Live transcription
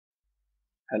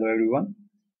Hello everyone.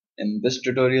 In this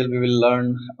tutorial we will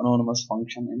learn anonymous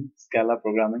function in Scala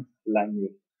programming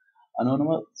language.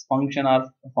 Anonymous function are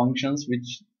functions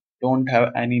which don't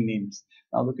have any names.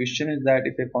 Now the question is that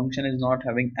if a function is not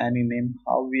having any name,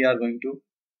 how we are going to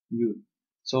use?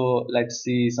 So let's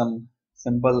see some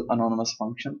simple anonymous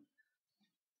function.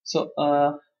 So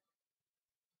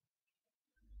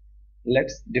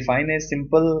let's define a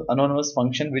simple anonymous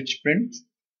function which prints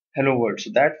hello world.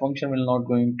 So that function will not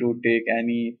going to take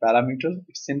any parameter.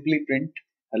 It simply print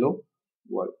hello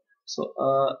world. So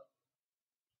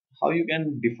how you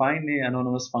can define a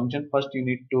anonymous function? First you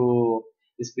need to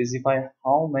specify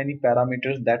how many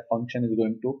parameters that function is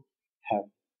going to have.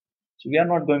 So we are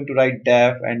not going to write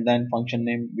def and then function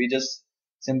name. We just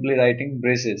simply writing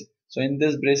braces. So in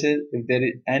this braces, if there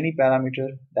is any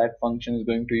parameter that function is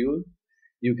going to use,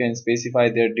 you can specify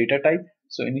their data type.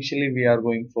 So initially we are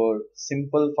going for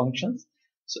simple functions.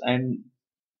 So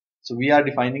we are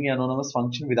defining an anonymous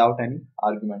function without any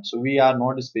argument. So we are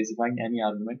not specifying any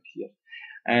argument here.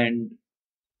 And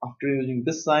after using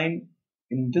this sign,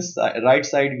 in this right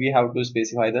side we have to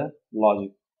specify the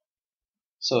logic.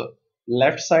 So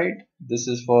left side, this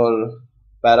is for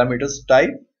parameters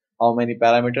type, how many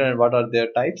parameter and what are their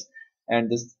types,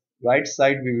 and this right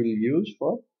side we will use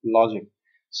for logic.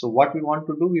 So what we want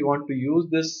to do, we want to use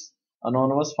this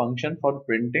anonymous function for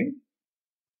printing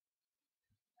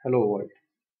hello world.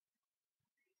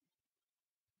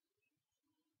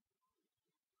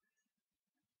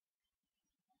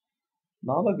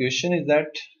 Now the question is that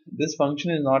this function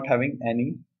is not having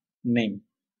any name.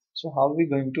 So how are we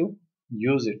going to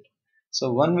use it?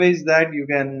 So one way is that you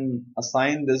can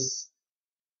assign this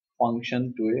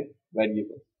function to a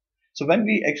variable. So when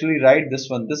we actually write this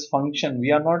function,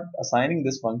 we are not assigning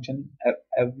this function.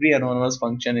 Every anonymous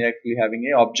function is actually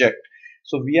having a object.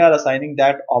 So we are assigning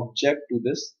that object to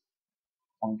this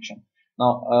function.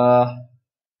 Now,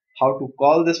 how to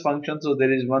call this function? So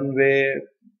there is one way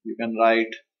you can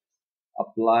write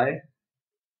apply.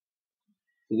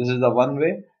 So this is the one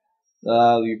way.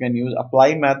 You can use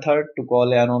apply method to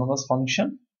call an anonymous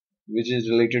function, which is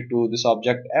related to this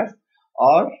object f,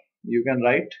 or you can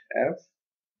write f.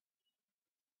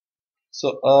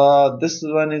 So this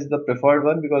one is the preferred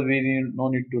one because we no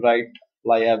need to write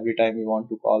apply every time we want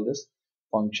to call this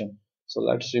function. So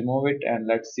let's remove it and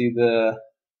let's see the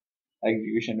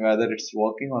execution whether it's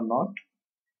working or not.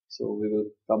 So we will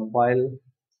compile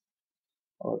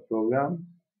our program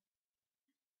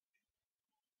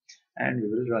and we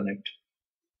will run it.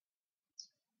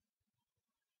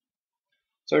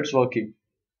 So it's working.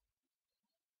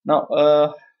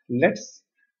 Now let's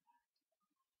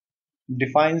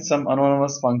define some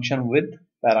anonymous function with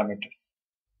parameter.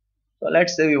 So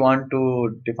let's say we want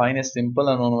to define a simple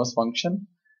anonymous function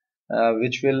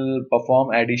which will perform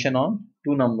addition on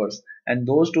two numbers, and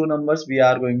those two numbers we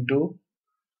are going to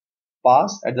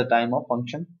pass at the time of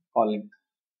function calling.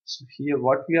 So here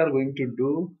what we are going to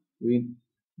do, we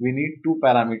need two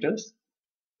parameters.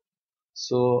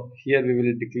 So here we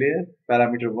will declare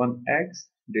parameter 1 x,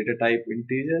 data type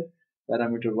integer,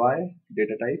 parameter y,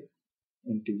 data type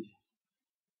integer.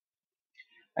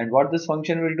 And what this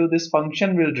function will do, this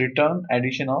function will return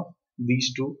addition of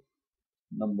these two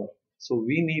numbers. So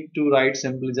we need to write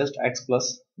simply just x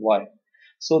plus y.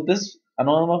 So this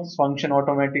anonymous function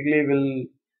automatically will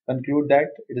conclude that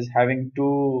it is having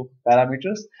two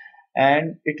parameters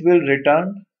and it will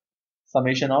return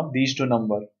summation of these two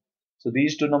numbers. So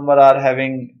these two numbers are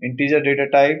having integer data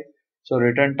type. So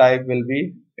return type will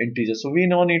be integer. So we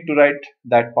no need to write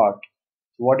that part.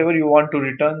 So whatever you want to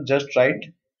return, just write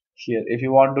here. If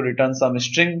you want to return some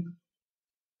string,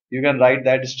 you can write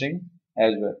that string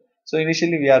as well. So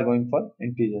initially we are going for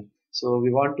integer. So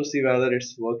we want to see whether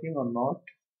it's working or not.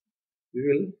 We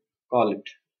will call it.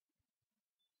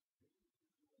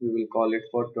 We will call it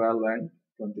for 12 and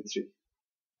 23.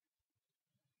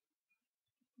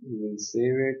 We will save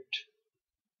it,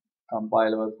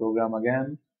 compile our program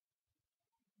again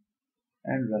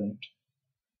and run it.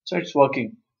 So it's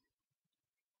working.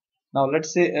 Now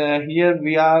let's say here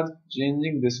we are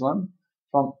changing this one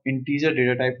from integer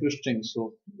data type to string.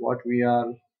 So what we are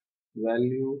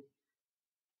value,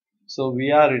 so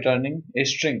we are returning a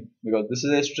string because this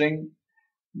is a string.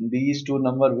 These two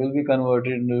numbers will be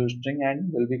converted into a string and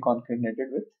will be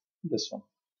concatenated with this one.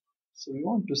 So we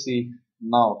want to see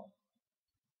now.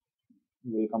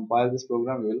 We will compile this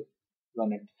program, we will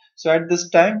run it. So at this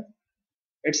time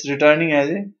it's returning as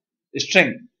a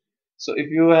string. So if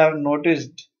you have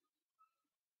noticed,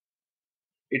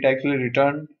 it actually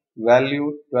returned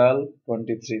value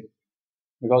 1223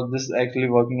 because this is actually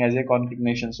working as a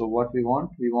concatenation. So what we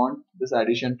want this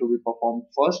addition to be performed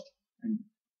first, and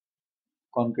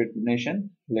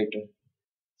concatenation later.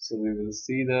 So we will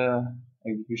see the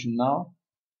execution now.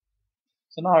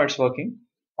 So now it's working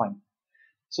fine.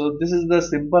 So this is the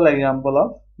simple example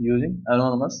of using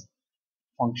anonymous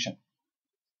function.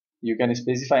 You can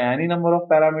specify any number of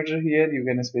parameter here. You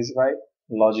can specify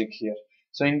logic here.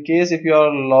 So in case if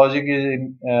your logic is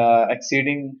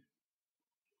exceeding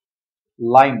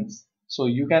lines, so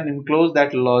you can enclose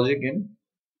that logic in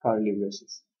curly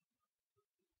braces.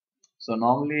 So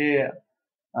normally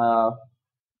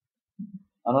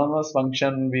anonymous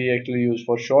function we actually use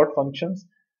for short functions.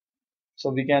 So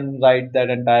we can write that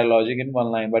entire logic in one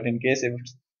line, but in case if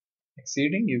it's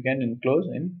exceeding, you can enclose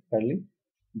in curly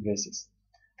braces.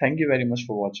 Thank you very much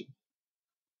for watching.